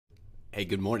Hey,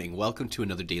 good morning. Welcome to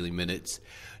another Daily Minutes.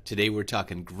 Today we're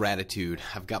talking gratitude.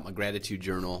 I've got my gratitude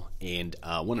journal, and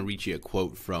I want to read you a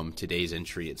quote from today's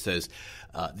entry. It says,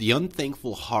 "The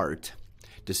unthankful heart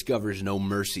discovers no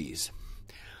mercies,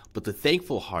 but the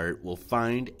thankful heart will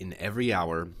find in every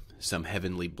hour some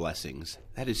heavenly blessings."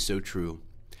 That is so true.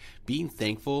 Being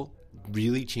thankful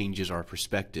really changes our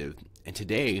perspective. And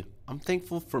today, I'm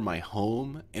thankful for my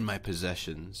home and my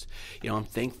possessions. I'm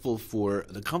thankful for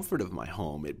the comfort of my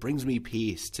home. It brings me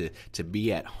peace to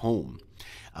be at home.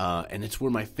 And it's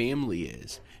where my family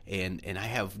is. And I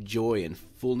have joy and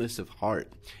fullness of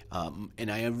heart.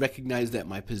 And I recognize that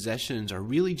my possessions are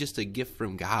really just a gift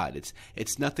from God.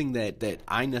 It's nothing that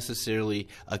I necessarily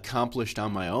accomplished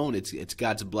on my own. It's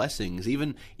God's blessings.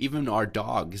 Even our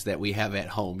dogs that we have at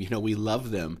home, we love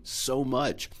them so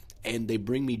much. And they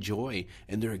bring me joy,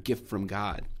 and they're a gift from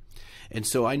God. And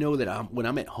so I know that when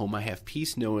I'm at home, I have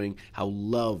peace knowing how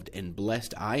loved and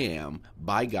blessed I am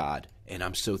by God, and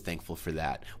I'm so thankful for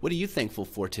that. What are you thankful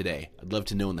for today? I'd love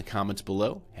to know in the comments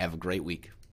below. Have a great week.